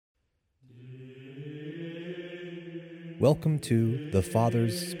Welcome to The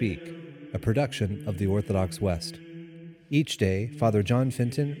Fathers Speak, a production of the Orthodox West. Each day, Father John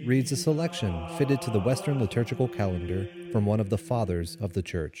Fenton reads a selection fitted to the Western liturgical calendar from one of the Fathers of the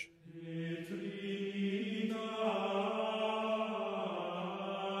Church.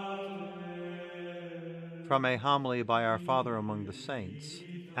 From a homily by our Father among the Saints,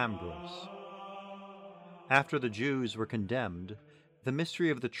 Ambrose. After the Jews were condemned, the mystery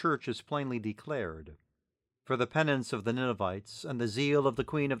of the Church is plainly declared. For the penance of the Ninevites and the zeal of the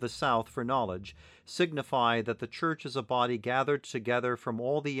Queen of the South for knowledge signify that the Church is a body gathered together from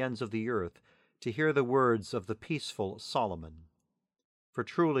all the ends of the earth to hear the words of the peaceful Solomon. For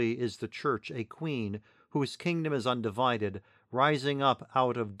truly is the Church a queen whose kingdom is undivided, rising up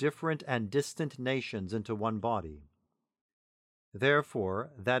out of different and distant nations into one body. Therefore,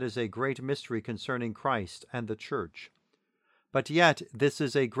 that is a great mystery concerning Christ and the Church. But yet this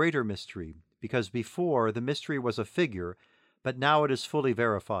is a greater mystery, because before the mystery was a figure, but now it is fully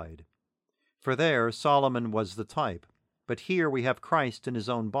verified. For there Solomon was the type, but here we have Christ in his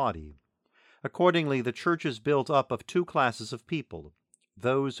own body. Accordingly, the Church is built up of two classes of people,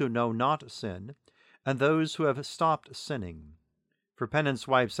 those who know not sin, and those who have stopped sinning. For penance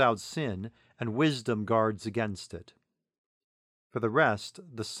wipes out sin, and wisdom guards against it. For the rest,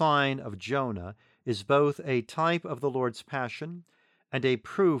 the sign of Jonah is both a type of the Lord's passion and a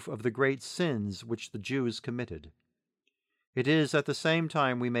proof of the great sins which the Jews committed. It is at the same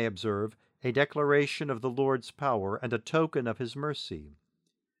time, we may observe, a declaration of the Lord's power and a token of his mercy.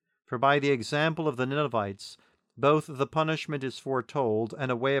 For by the example of the Ninevites, both the punishment is foretold and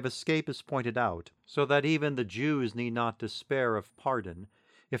a way of escape is pointed out, so that even the Jews need not despair of pardon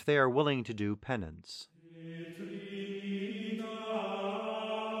if they are willing to do penance.